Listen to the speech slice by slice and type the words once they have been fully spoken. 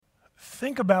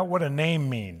Think about what a name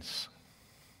means.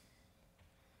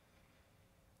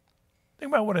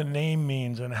 Think about what a name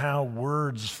means and how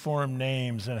words form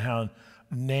names and how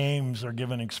names are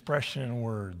given expression in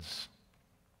words.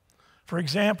 For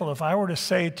example, if I were to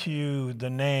say to you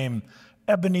the name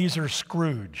Ebenezer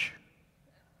Scrooge,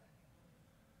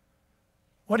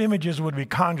 what images would be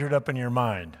conjured up in your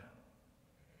mind?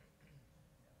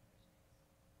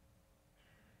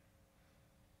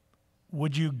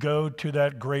 Would you go to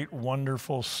that great,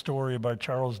 wonderful story by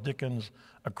Charles Dickens,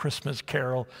 A Christmas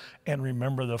Carol, and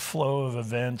remember the flow of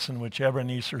events in which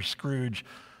Ebenezer Scrooge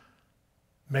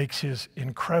makes his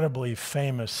incredibly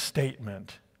famous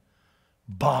statement,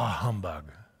 "Bah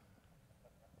humbug"?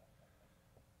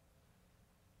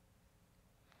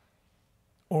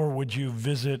 Or would you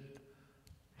visit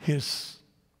his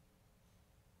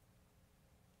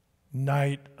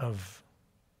night of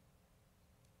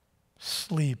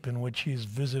sleep in which he's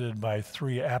visited by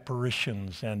 3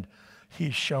 apparitions and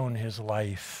he's shown his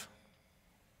life,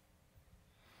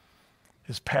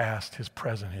 his past, his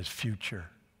present, his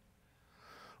future?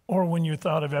 Or when you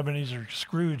thought of Ebenezer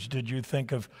Scrooge, did you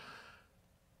think of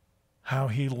how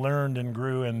he learned and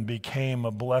grew and became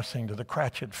a blessing to the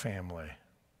Cratchit family?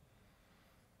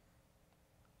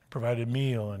 Provided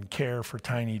meal and care for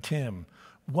Tiny Tim.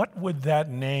 What would that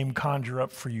name conjure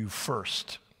up for you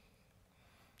first?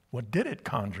 What did it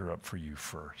conjure up for you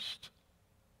first?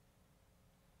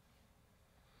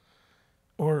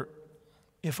 Or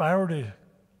if I were to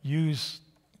use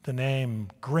the name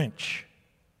Grinch,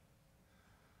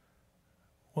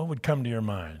 what would come to your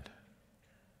mind?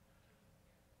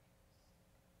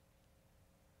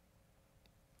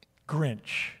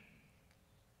 Grinch.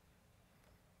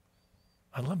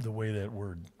 I love the way that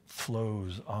word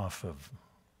flows off of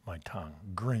my tongue.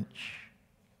 Grinch.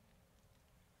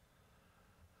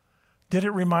 Did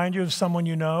it remind you of someone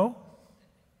you know?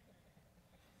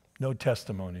 No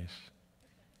testimonies.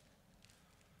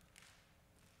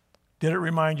 Did it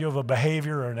remind you of a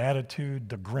behavior or an attitude,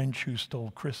 the Grinch who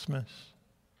stole Christmas?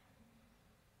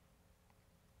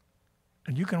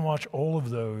 And you can watch all of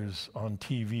those on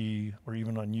TV or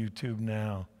even on YouTube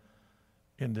now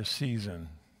in this season.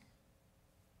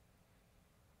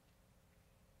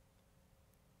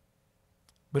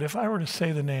 But if I were to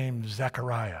say the name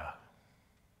Zechariah,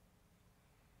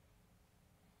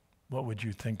 what would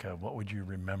you think of? What would you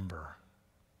remember?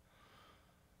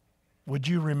 Would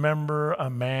you remember a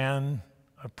man,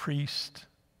 a priest,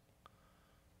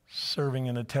 serving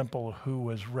in the temple who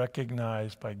was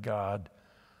recognized by God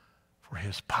for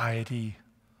his piety,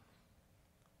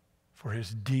 for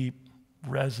his deep,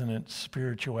 resonant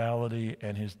spirituality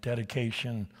and his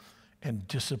dedication and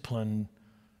discipline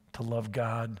to love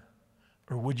God?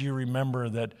 Or would you remember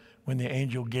that when the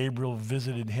angel Gabriel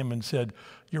visited him and said,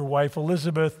 "Your wife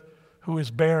Elizabeth, who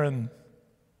is barren,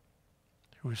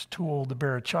 who is too old to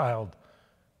bear a child,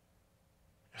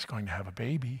 is going to have a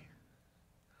baby"?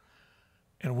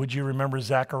 And would you remember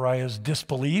Zechariah's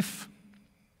disbelief,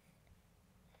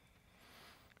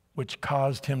 which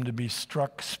caused him to be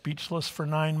struck speechless for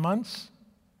 9 months?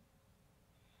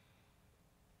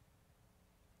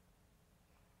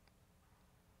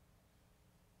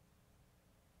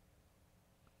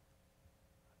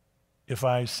 If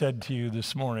I said to you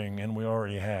this morning, and we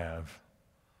already have,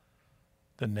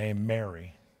 the name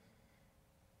Mary,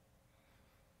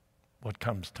 what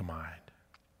comes to mind?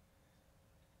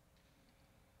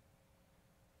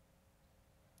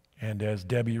 And as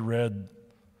Debbie read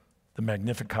the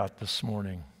Magnificat this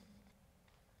morning,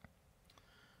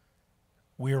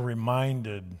 we are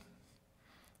reminded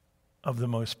of the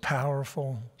most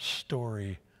powerful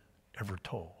story ever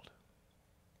told.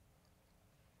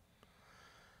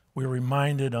 We're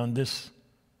reminded on this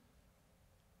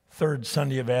third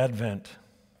Sunday of Advent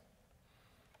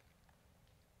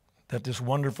that this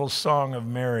wonderful song of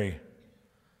Mary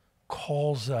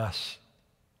calls us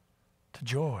to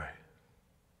joy.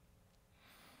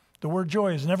 The word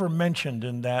joy is never mentioned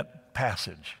in that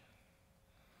passage,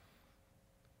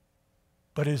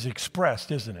 but is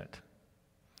expressed, isn't it?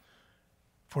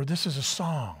 For this is a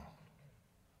song.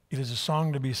 It is a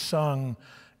song to be sung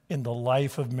in the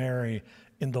life of Mary,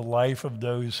 in the life of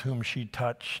those whom she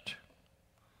touched.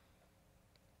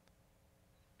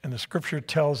 And the scripture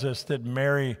tells us that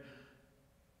Mary,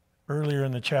 earlier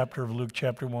in the chapter of Luke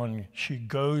chapter 1, she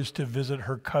goes to visit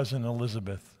her cousin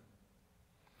Elizabeth.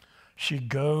 She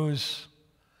goes,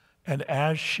 and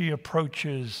as she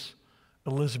approaches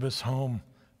Elizabeth's home,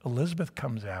 Elizabeth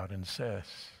comes out and says,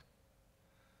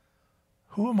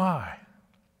 "Who am I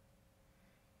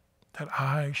that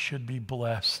I should be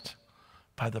blessed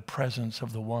by the presence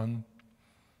of the one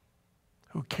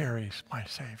who carries my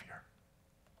Savior?"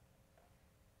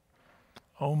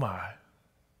 Oh my.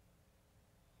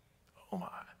 Oh my.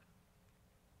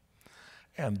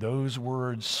 And those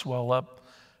words swell up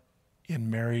in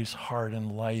Mary's heart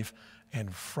and life,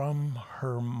 and from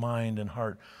her mind and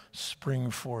heart spring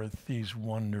forth these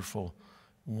wonderful,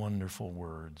 wonderful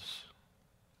words.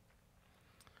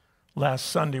 Last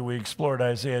Sunday we explored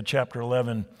Isaiah chapter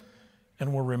 11,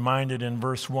 and we're reminded in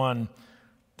verse 1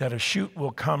 that a shoot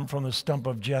will come from the stump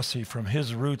of Jesse. From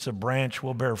his roots a branch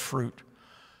will bear fruit.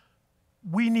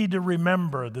 We need to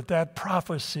remember that that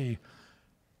prophecy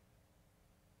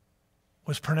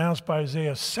was pronounced by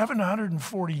Isaiah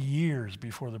 740 years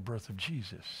before the birth of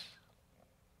Jesus.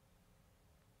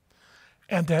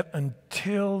 And that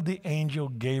until the angel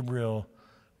Gabriel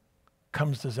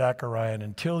comes to Zechariah and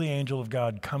until the angel of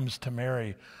God comes to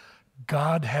Mary,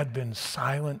 God had been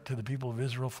silent to the people of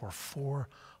Israel for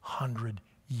 400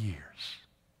 years.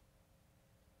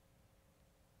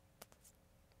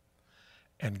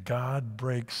 And God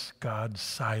breaks God's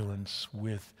silence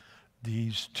with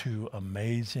these two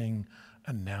amazing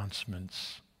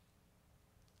announcements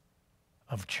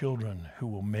of children who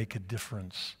will make a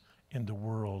difference in the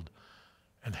world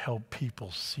and help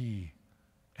people see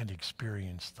and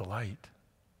experience the light.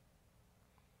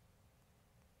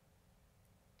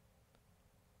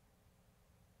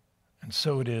 And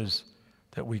so it is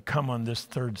that we come on this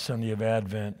third Sunday of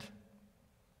Advent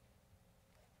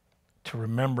to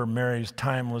remember Mary's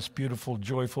timeless, beautiful,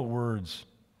 joyful words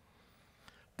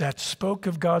that spoke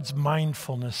of God's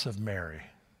mindfulness of Mary.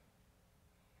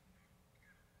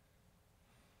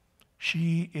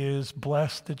 She is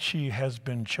blessed that she has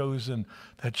been chosen,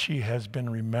 that she has been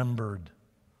remembered.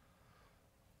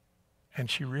 And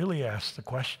she really asks the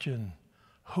question,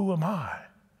 who am I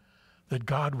that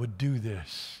God would do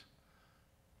this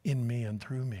in me and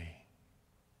through me?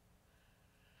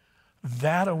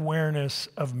 That awareness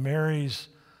of Mary's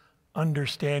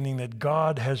understanding that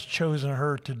God has chosen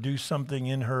her to do something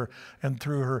in her and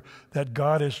through her, that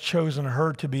God has chosen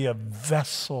her to be a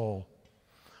vessel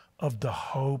of the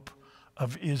hope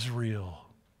of Israel,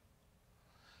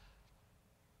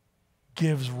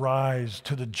 gives rise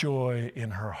to the joy in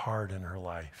her heart and her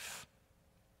life.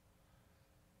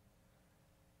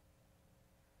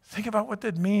 Think about what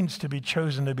that means to be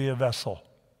chosen to be a vessel.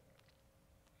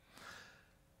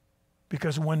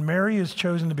 Because when Mary is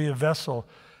chosen to be a vessel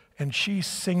and she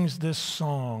sings this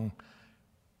song,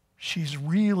 she's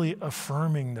really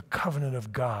affirming the covenant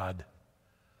of God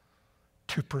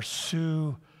to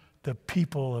pursue the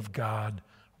people of God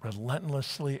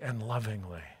relentlessly and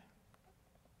lovingly.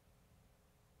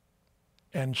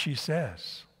 And she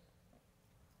says,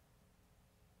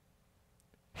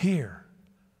 here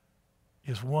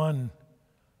is one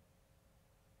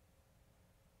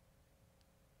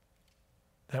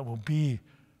that will be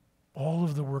all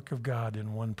of the work of God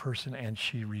in one person, and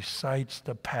she recites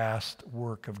the past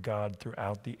work of God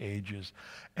throughout the ages,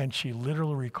 and she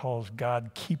literally recalls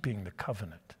God keeping the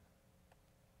covenant.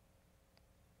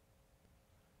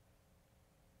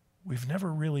 We've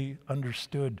never really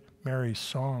understood Mary's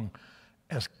song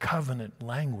as covenant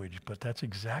language, but that's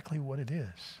exactly what it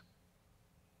is.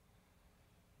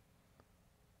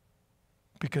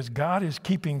 Because God is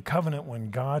keeping covenant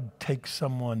when God takes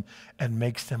someone and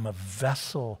makes them a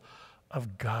vessel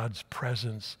of God's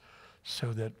presence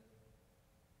so that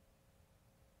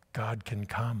God can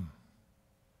come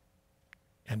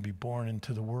and be born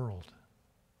into the world.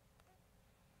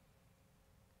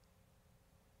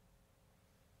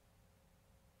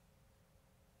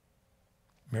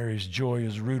 Mary's joy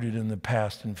is rooted in the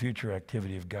past and future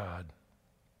activity of God.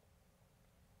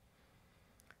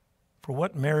 For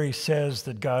what Mary says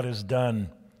that God has done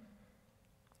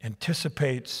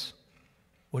anticipates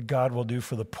what God will do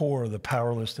for the poor, the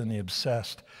powerless, and the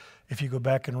obsessed. If you go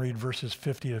back and read verses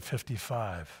 50 to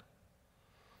 55,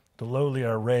 the lowly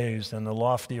are raised and the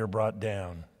lofty are brought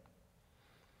down.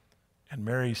 And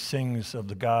Mary sings of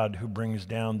the God who brings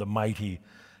down the mighty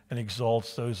and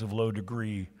exalts those of low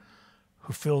degree,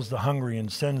 who fills the hungry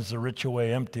and sends the rich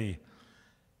away empty.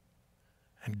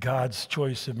 And God's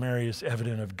choice of Mary is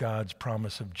evident of God's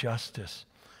promise of justice.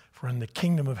 For in the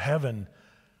kingdom of heaven,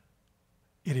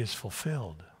 it is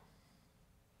fulfilled.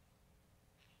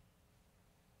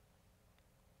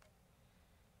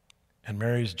 And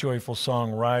Mary's joyful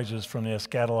song rises from the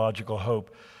eschatological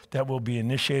hope that will be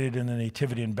initiated in the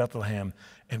Nativity in Bethlehem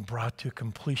and brought to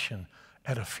completion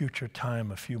at a future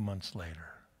time a few months later.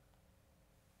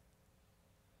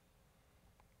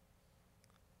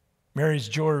 Mary's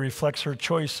joy reflects her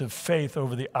choice of faith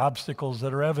over the obstacles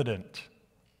that are evident.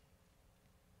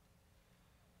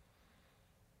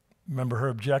 Remember her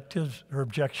objectives, her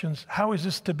objections? How is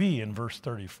this to be in verse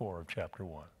 34 of chapter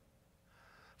 1?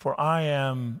 for I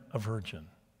am a virgin.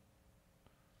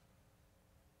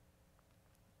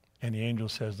 And the angel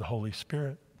says, the Holy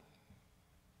Spirit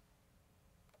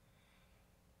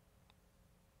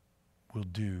will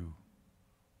do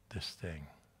this thing.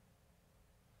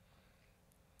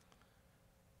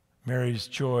 Mary's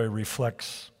joy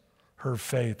reflects her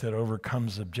faith that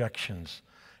overcomes objections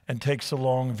and takes a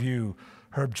long view.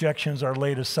 Her objections are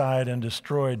laid aside and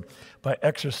destroyed by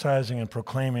exercising and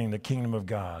proclaiming the kingdom of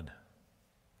God.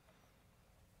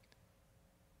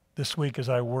 This week, as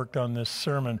I worked on this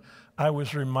sermon, I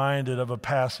was reminded of a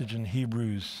passage in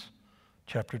Hebrews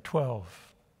chapter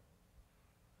 12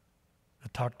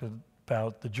 that talked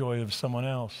about the joy of someone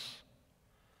else.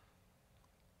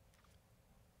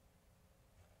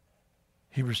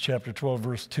 Hebrews chapter 12,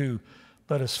 verse 2,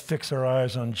 let us fix our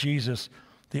eyes on Jesus,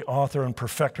 the author and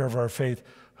perfecter of our faith,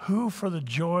 who for the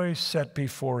joy set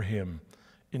before him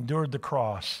endured the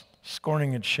cross,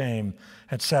 scorning its shame,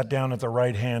 and sat down at the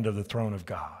right hand of the throne of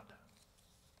God.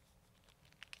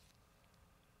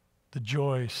 The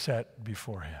joy set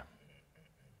before him.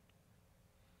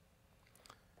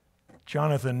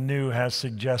 Jonathan New has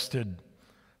suggested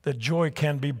that joy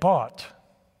can be bought.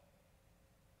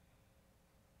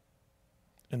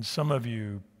 And some of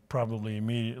you probably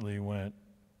immediately went,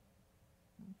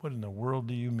 what in the world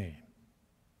do you mean?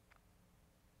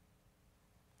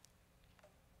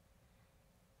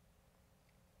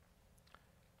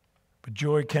 But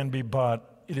joy can be bought.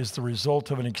 It is the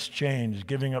result of an exchange,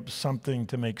 giving up something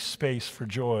to make space for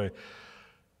joy,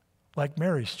 like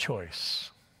Mary's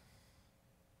choice.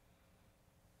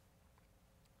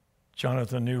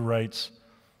 Jonathan New writes,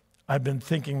 I've been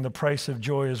thinking the price of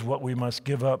joy is what we must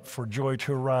give up for joy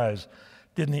to arise.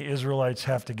 Didn't the Israelites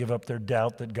have to give up their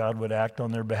doubt that God would act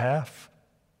on their behalf?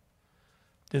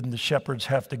 Didn't the shepherds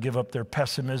have to give up their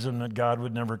pessimism that God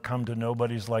would never come to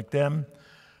nobodies like them?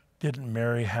 Didn't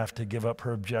Mary have to give up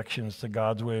her objections to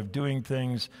God's way of doing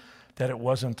things, that it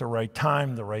wasn't the right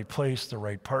time, the right place, the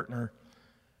right partner?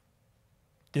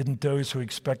 Didn't those who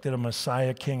expected a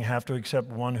Messiah king have to accept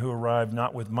one who arrived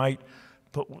not with might,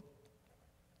 but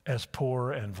as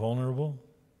poor and vulnerable?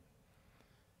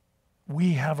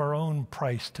 We have our own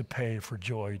price to pay for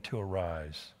joy to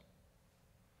arise.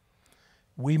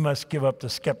 We must give up the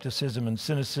skepticism and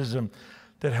cynicism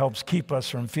that helps keep us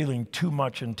from feeling too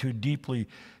much and too deeply,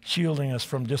 shielding us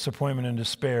from disappointment and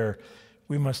despair.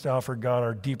 We must offer God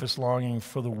our deepest longing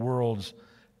for the world's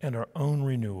and our own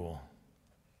renewal,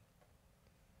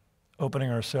 opening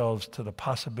ourselves to the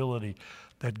possibility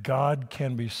that God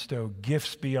can bestow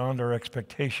gifts beyond our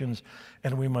expectations,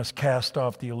 and we must cast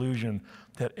off the illusion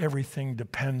that everything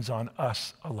depends on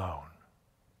us alone.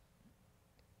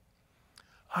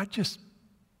 I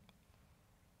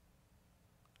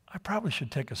probably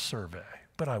should take a survey,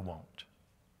 but I won't.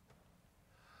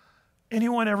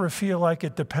 Anyone ever feel like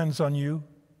it depends on you?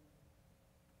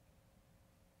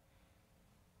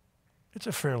 It's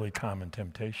a fairly common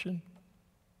temptation.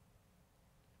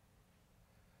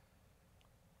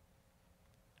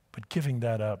 But giving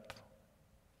that up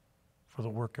for the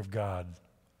work of God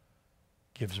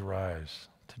gives rise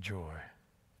to joy.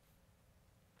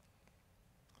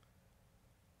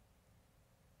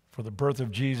 For the birth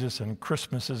of Jesus and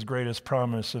Christmas's greatest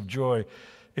promise of joy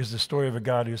is the story of a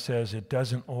God who says, it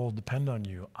doesn't all depend on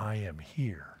you. I am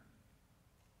here.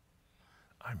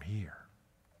 I'm here.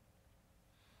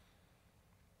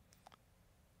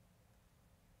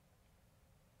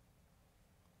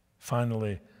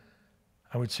 Finally,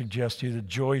 I would suggest to you that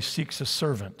joy seeks a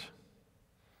servant.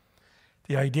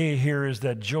 The idea here is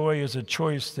that joy is a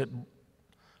choice that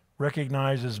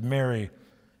recognizes Mary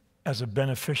as a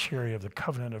beneficiary of the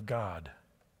covenant of God.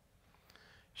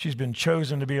 She's been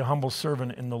chosen to be a humble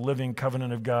servant in the living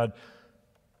covenant of God,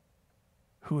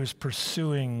 who is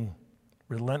pursuing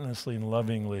relentlessly and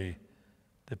lovingly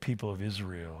the people of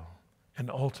Israel and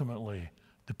ultimately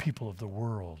the people of the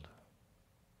world.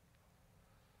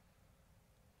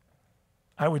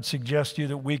 I would suggest to you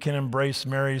that we can embrace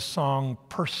Mary's song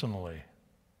personally.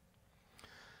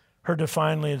 Her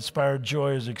divinely inspired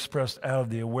joy is expressed out of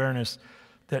the awareness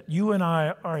that you and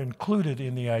I are included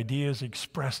in the ideas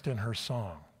expressed in her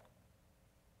song.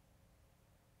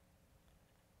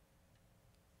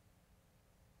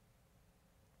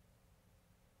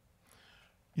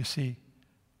 You see,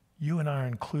 you and I are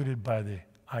included by the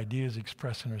ideas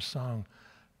expressed in her song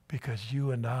because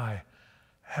you and I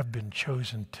have been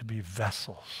chosen to be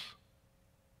vessels.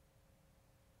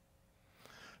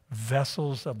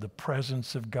 Vessels of the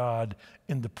presence of God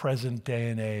in the present day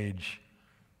and age,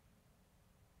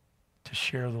 to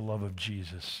share the love of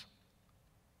Jesus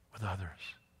with others.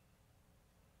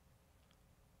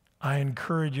 I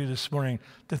encourage you this morning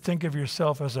to think of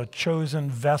yourself as a chosen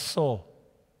vessel,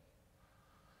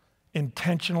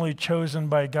 intentionally chosen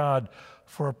by God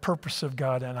for a purpose of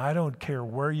God. And I don't care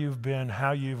where you've been,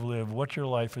 how you've lived, what your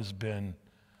life has been.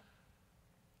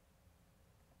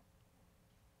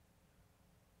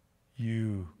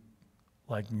 You,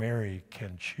 like Mary,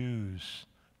 can choose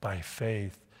by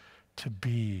faith to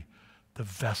be the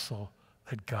vessel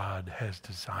that God has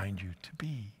designed you to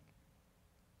be.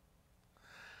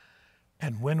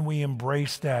 And when we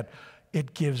embrace that,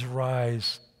 it gives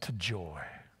rise to joy.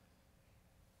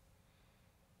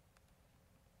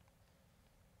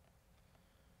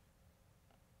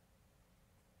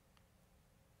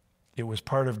 It was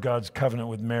part of God's covenant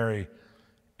with Mary,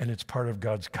 and it's part of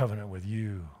God's covenant with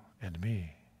you and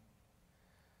me.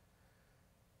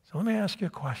 So let me ask you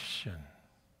a question.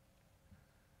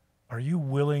 Are you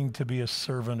willing to be a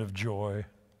servant of joy?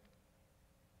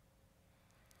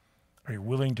 Are you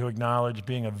willing to acknowledge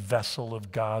being a vessel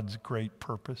of God's great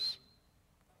purpose?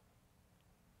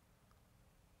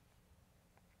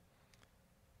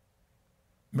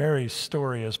 Mary's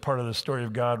story, as part of the story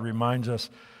of God, reminds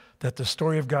us that the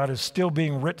story of God is still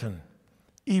being written,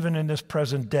 even in this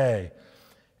present day.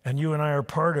 And you and I are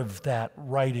part of that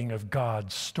writing of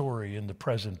God's story in the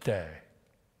present day.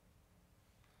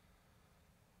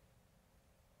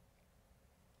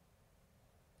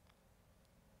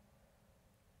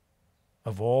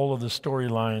 Of all of the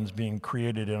storylines being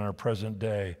created in our present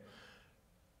day,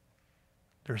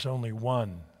 there's only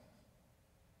one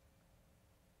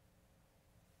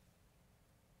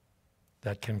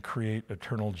that can create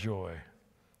eternal joy.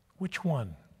 Which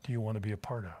one do you want to be a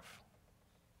part of?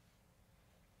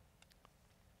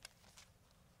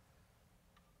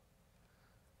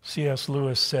 C.S.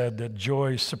 Lewis said that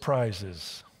joy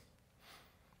surprises.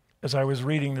 As I was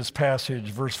reading this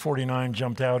passage, verse 49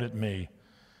 jumped out at me.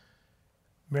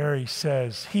 Mary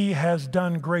says, "He has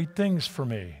done great things for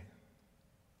me."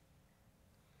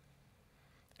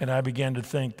 And I began to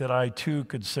think that I too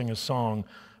could sing a song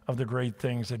of the great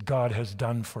things that God has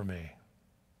done for me.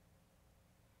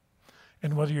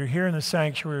 And whether you're here in the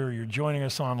sanctuary or you're joining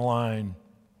us online,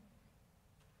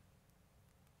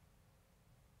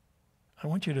 I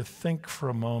want you to think for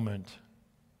a moment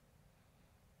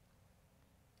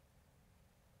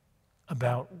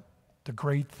about the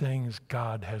great things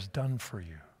God has done for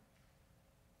you.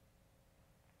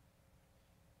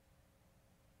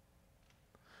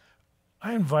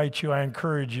 I invite you, I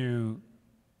encourage you,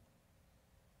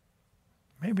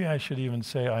 maybe I should even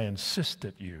say I insist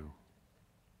that you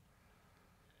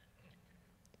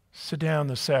sit down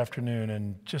this afternoon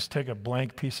and just take a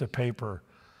blank piece of paper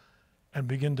and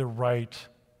begin to write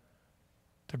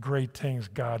the great things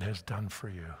God has done for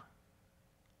you.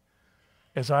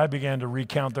 As I began to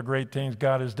recount the great things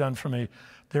God has done for me,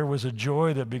 there was a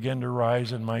joy that began to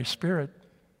rise in my spirit.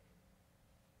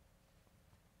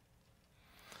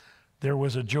 There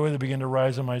was a joy that began to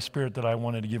rise in my spirit that I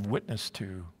wanted to give witness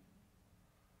to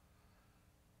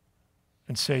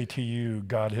and say to you,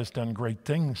 God has done great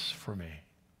things for me.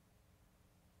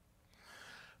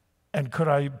 And could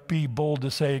I be bold to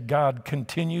say, God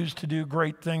continues to do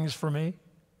great things for me?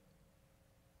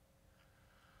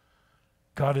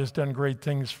 God has done great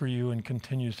things for you and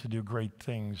continues to do great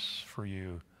things for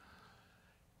you.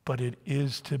 But it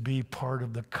is to be part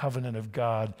of the covenant of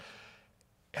God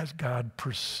as God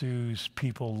pursues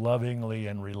people lovingly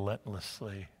and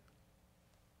relentlessly.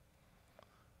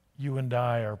 You and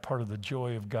I are part of the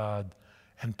joy of God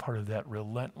and part of that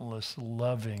relentless,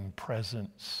 loving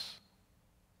presence.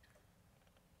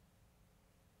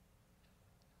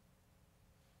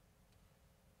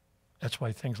 That's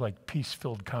why things like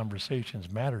peace-filled conversations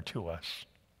matter to us.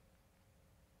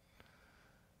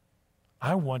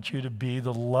 I want you to be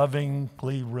the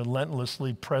lovingly,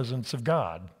 relentlessly presence of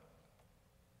God.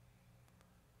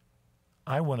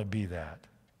 I want to be that.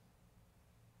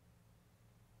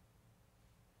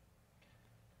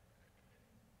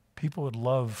 People would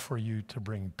love for you to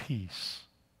bring peace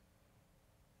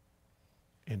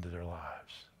into their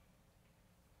lives,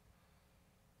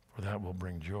 for that will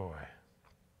bring joy.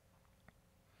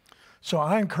 So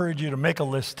I encourage you to make a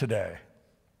list today.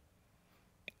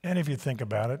 And if you think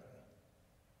about it,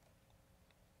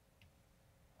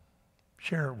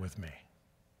 share it with me.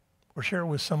 Or share it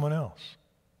with someone else.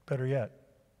 Better yet.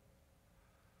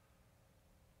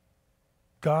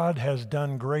 God has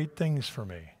done great things for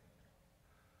me.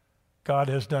 God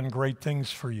has done great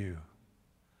things for you.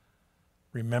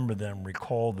 Remember them,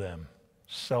 recall them,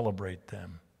 celebrate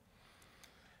them.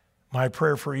 My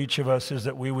prayer for each of us is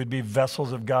that we would be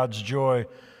vessels of God's joy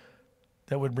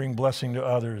that would bring blessing to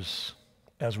others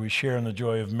as we share in the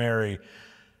joy of Mary,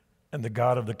 and the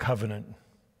God of the covenant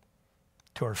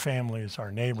to our families,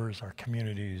 our neighbors, our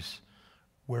communities,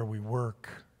 where we work,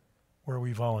 where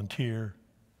we volunteer.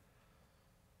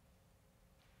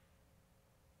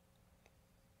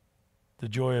 The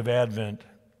joy of Advent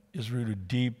is rooted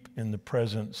deep in the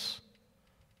presence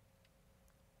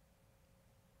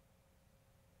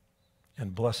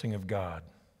and blessing of God.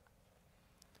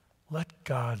 Let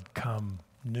God come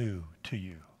new to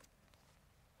you.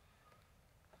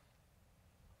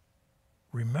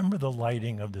 Remember the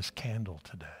lighting of this candle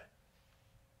today.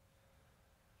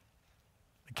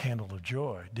 The candle of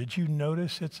joy. Did you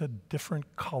notice it's a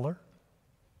different color?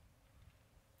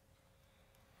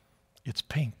 It's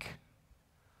pink.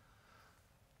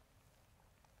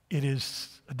 It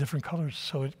is a different color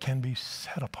so it can be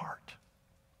set apart.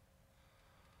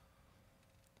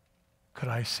 Could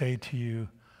I say to you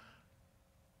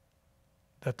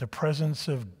that the presence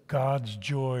of God's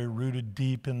joy rooted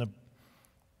deep in the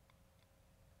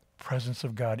presence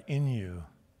of God in you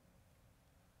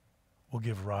will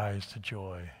give rise to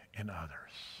joy in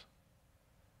others.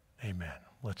 Amen.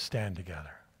 Let's stand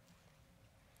together.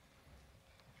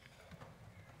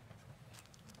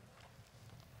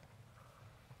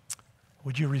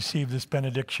 Would you receive this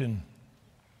benediction?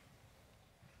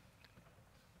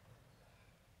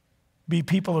 Be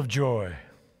people of joy.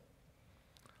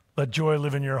 Let joy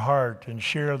live in your heart and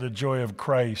share the joy of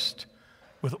Christ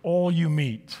with all you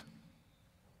meet.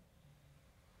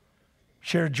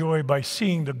 Share joy by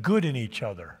seeing the good in each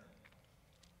other.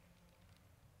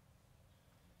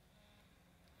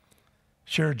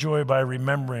 Share joy by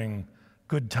remembering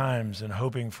good times and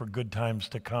hoping for good times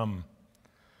to come.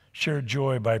 Share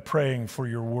joy by praying for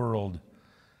your world.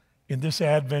 In this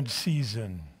Advent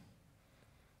season,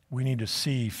 we need to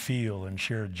see, feel, and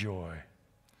share joy.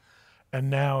 And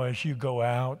now as you go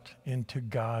out into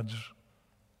God's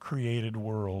created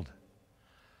world,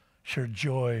 share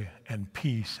joy and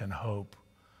peace and hope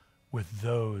with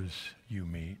those you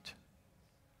meet.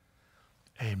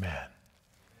 Amen.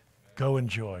 Go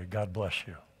enjoy. God bless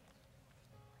you.